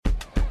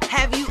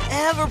Have you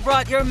ever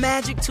brought your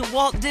magic to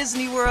Walt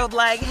Disney World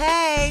like,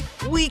 hey,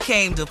 we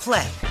came to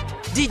play?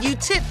 Did you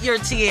tip your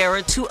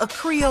tiara to a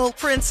Creole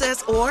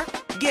princess or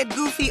get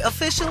goofy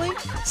officially?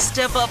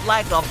 Step up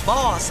like a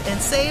boss and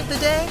save the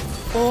day?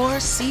 Or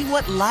see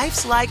what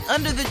life's like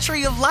under the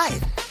tree of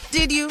life?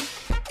 Did you?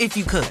 If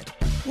you could.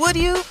 Would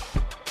you?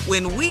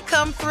 When we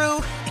come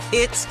through,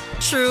 it's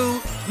true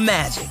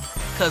magic.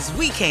 'Cause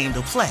we came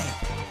to play.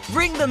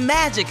 Bring the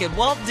magic at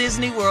Walt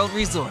Disney World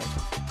Resort.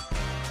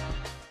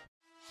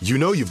 You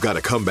know you've got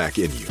a comeback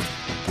in you.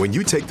 When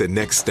you take the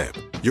next step,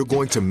 you're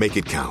going to make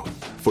it count.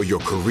 For your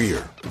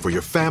career, for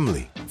your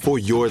family, for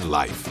your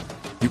life.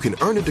 You can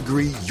earn a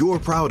degree you're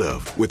proud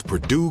of with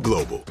Purdue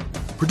Global.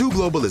 Purdue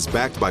Global is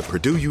backed by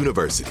Purdue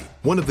University,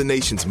 one of the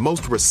nation's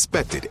most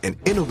respected and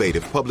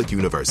innovative public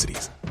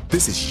universities.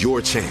 This is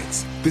your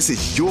chance. This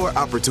is your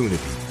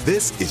opportunity.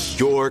 This is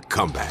your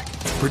comeback.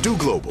 Purdue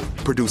Global,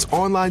 Purdue's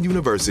online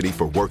university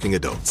for working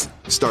adults.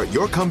 Start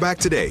your comeback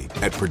today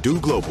at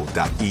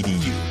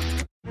purdueglobal.edu.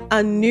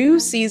 A new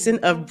season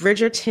of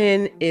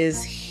Bridgerton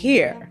is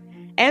here.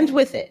 And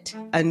with it,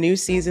 a new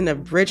season of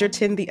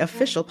Bridgerton, the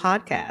official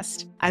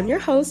podcast. I'm your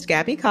host,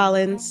 Gabby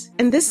Collins,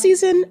 and this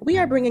season, we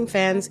are bringing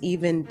fans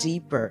even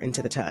deeper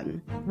into the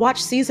ton.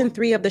 Watch season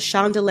 3 of the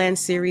Shondaland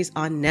series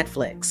on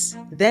Netflix.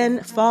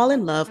 Then fall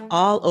in love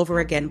all over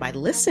again by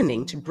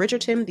listening to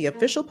Bridgerton, the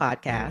official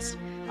podcast,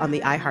 on the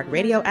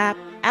iHeartRadio app,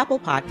 Apple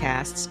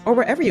Podcasts, or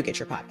wherever you get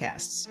your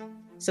podcasts.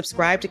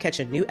 Subscribe to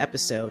catch a new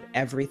episode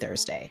every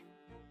Thursday.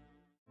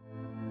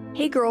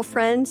 Hey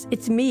girlfriends,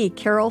 it's me,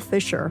 Carol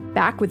Fisher,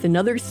 back with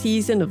another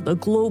season of the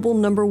global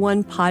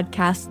 #1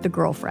 podcast, The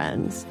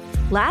Girlfriends.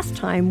 Last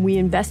time, we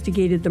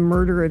investigated the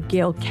murder of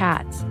Gail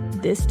Katz.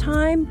 This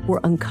time, we're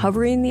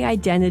uncovering the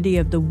identity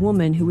of the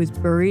woman who was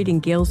buried in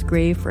Gail's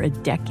grave for a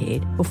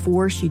decade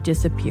before she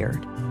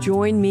disappeared.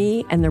 Join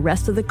me and the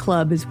rest of the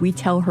club as we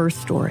tell her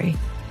story.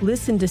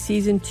 Listen to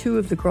Season 2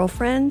 of The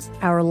Girlfriends,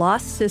 Our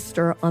Lost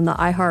Sister on the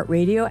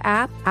iHeartRadio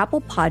app,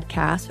 Apple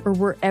Podcasts, or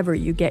wherever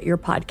you get your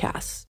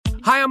podcasts.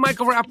 Hi, I'm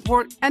Michael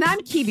Rappaport. And I'm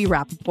Kibi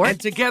Rappaport. And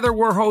together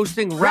we're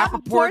hosting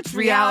Rappaport's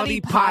Reality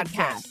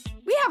Podcast.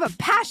 We have a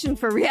passion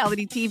for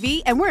reality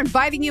TV, and we're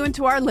inviting you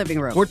into our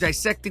living room. We're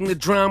dissecting the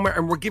drama,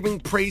 and we're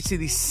giving praise to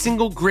the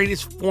single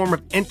greatest form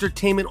of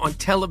entertainment on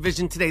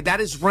television today.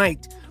 That is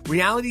right.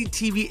 Reality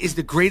TV is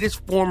the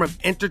greatest form of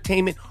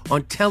entertainment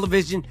on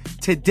television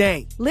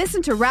today.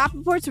 Listen to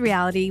Rappaport's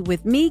Reality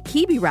with me,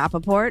 Kibi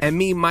Rappaport. And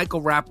me,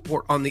 Michael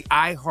Rappaport, on the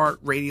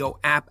iHeartRadio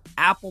app,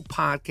 Apple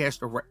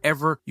Podcast, or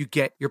wherever you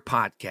get your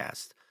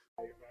podcast.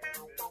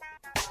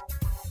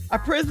 A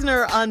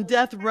prisoner on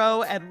death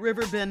row at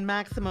Riverbend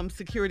Maximum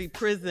Security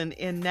Prison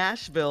in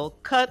Nashville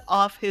cut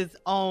off his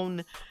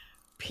own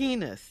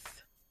penis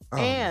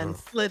and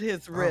slit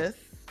his wrist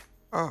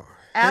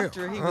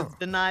after he was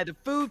denied a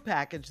food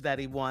package that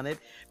he wanted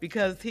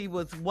because he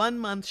was 1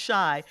 month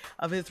shy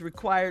of his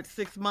required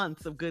 6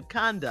 months of good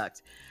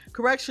conduct.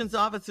 Corrections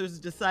officers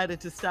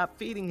decided to stop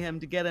feeding him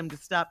to get him to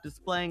stop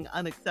displaying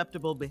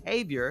unacceptable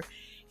behavior.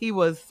 He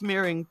was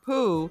smearing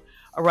poo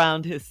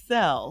around his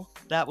cell.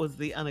 That was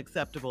the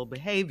unacceptable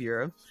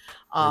behavior.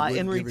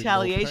 In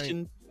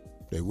retaliation,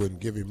 they wouldn't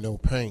give him no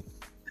paint.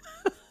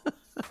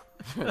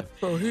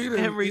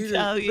 In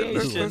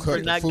retaliation for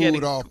not food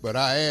getting off, but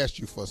I asked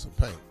you for some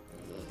paint.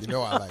 You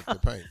know I like the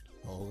paint.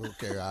 Oh,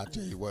 okay. I'll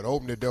tell you what.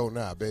 Open the door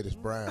now. I bet it's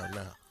brown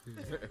now.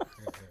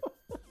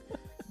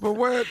 But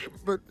what?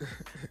 But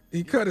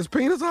he cut his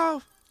penis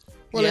off?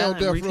 Well, on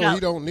death row, he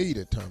don't need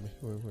it, Tommy.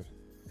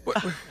 Wait.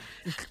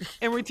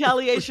 In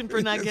retaliation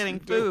for not getting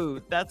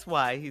food. That's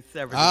why he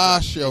severed.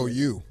 I'll show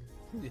you.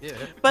 Yeah.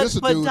 But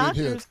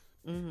doctors.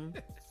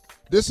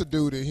 This a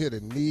dude in here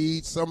that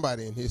needs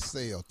somebody in his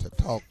cell to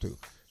talk to,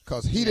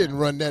 because he didn't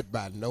run that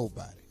by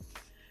nobody.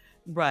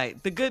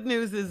 Right. The good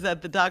news is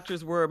that the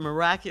doctors were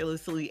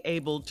miraculously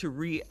able to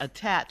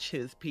reattach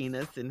his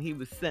penis, and he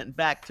was sent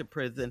back to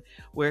prison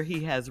where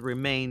he has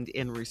remained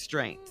in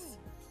restraints.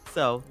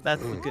 So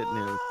that's the good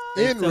news.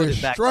 In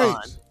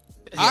restraints?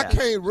 I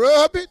can't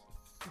rub it?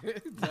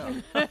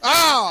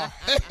 Oh,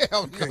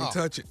 hell no. Can't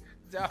touch it.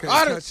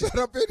 I done set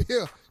up in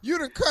here. You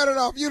done cut it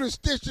off. You done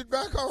stitched it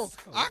back on.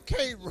 I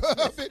can't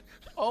rub it.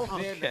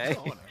 Okay.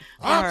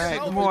 All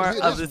right. More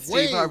of the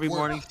Steve Harvey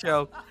Morning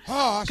Show.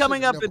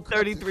 Coming up in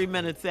 33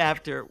 minutes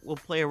after, we'll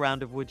play a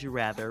round of Would You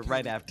Rather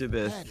right after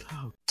this.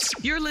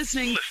 You're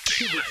listening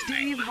to the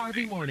Steve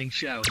Harvey Morning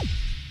Show.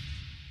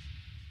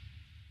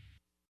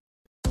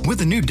 With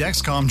the new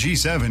Dexcom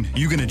G7,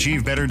 you can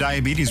achieve better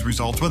diabetes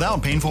results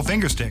without painful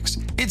finger sticks.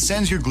 It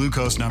sends your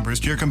glucose numbers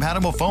to your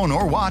compatible phone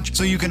or watch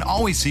so you can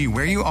always see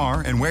where you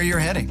are and where you're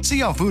heading. See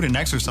how food and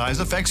exercise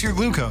affects your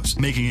glucose,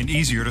 making it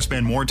easier to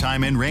spend more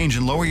time in range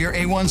and lower your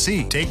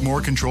A1C. Take more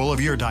control of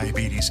your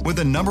diabetes with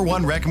the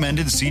 #1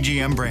 recommended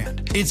CGM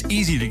brand. It's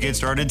easy to get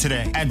started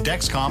today at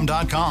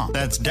Dexcom.com.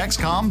 That's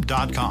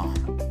Dexcom.com.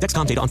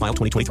 Dexcom data on file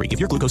 2023. If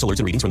your glucose alerts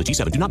and readings from the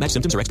G7 do not match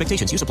symptoms or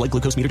expectations, use a blood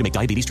glucose meter to make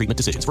diabetes treatment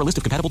decisions. For a list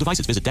of compatible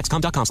devices, visit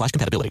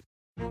Dexcom.com/compatibility.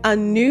 A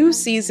new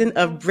season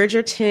of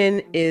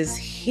Bridgerton is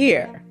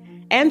here.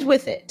 And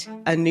with it,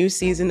 a new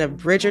season of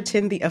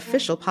Bridgerton, the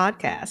official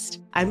podcast.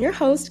 I'm your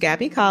host,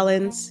 Gabby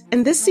Collins,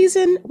 and this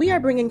season, we are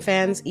bringing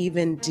fans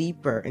even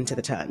deeper into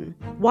the ton.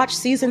 Watch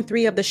season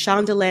 3 of the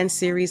Shondaland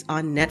series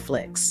on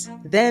Netflix.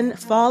 Then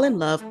fall in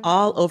love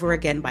all over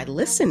again by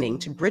listening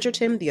to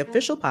Bridgerton, the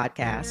official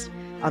podcast,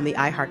 on the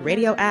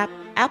iHeartRadio app,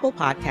 Apple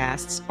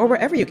Podcasts, or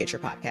wherever you get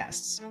your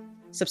podcasts.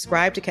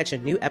 Subscribe to catch a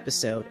new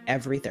episode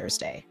every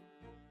Thursday.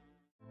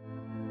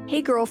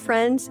 Hey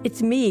girlfriends,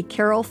 it's me,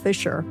 Carol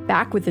Fisher,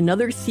 back with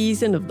another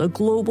season of the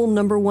global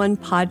 #1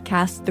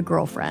 podcast, The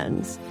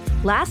Girlfriends.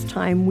 Last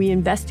time, we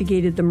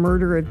investigated the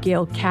murder of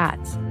Gail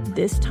Katz.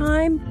 This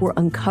time, we're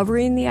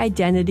uncovering the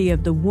identity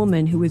of the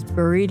woman who was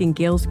buried in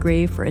Gail's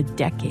grave for a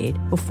decade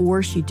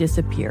before she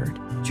disappeared.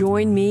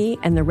 Join me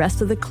and the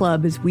rest of the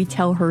club as we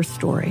tell her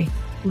story.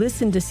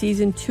 Listen to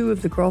Season 2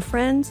 of The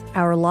Girlfriends,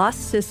 Our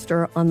Lost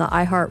Sister on the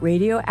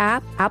iHeartRadio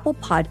app, Apple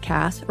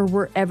Podcasts, or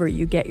wherever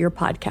you get your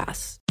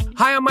podcasts.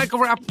 Hi, I'm Michael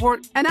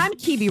Rappaport. And I'm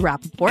Kibi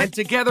Rappaport. And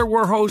together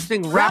we're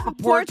hosting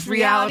Rappaport's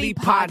Reality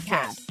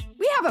Podcast.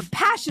 We have a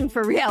passion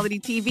for reality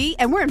TV,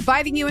 and we're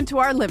inviting you into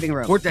our living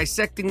room. We're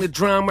dissecting the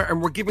drama, and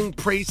we're giving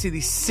praise to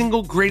the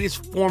single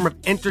greatest form of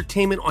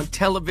entertainment on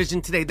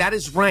television today. That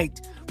is right.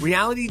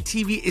 Reality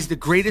TV is the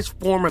greatest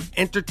form of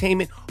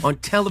entertainment on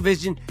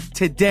television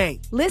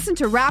today. Listen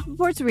to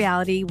Rappaport's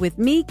Reality with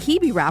me,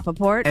 Kibi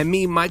Rappaport. And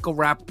me, Michael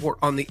Rappaport,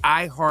 on the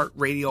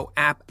iHeartRadio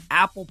app,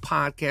 Apple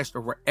Podcast, or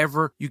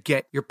wherever you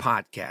get your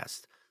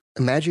podcast.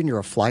 Imagine you're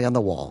a fly on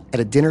the wall at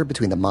a dinner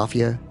between the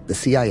Mafia, the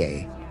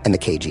CIA, and the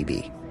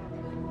KGB.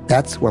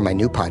 That's where my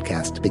new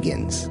podcast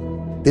begins.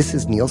 This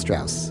is Neil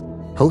Strauss,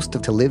 host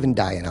of To Live and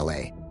Die in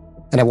LA.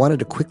 And I wanted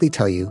to quickly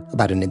tell you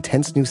about an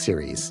intense new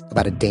series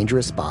about a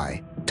dangerous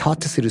spy taught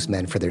to seduce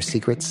men for their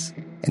secrets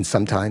and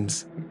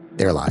sometimes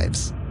their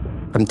lives.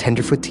 From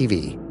Tenderfoot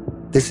TV,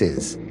 this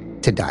is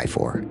To Die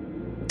For.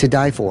 To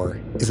Die For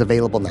is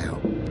available now.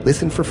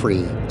 Listen for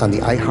free on the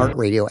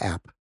iHeartRadio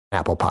app,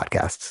 Apple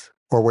Podcasts,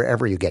 or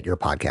wherever you get your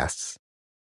podcasts.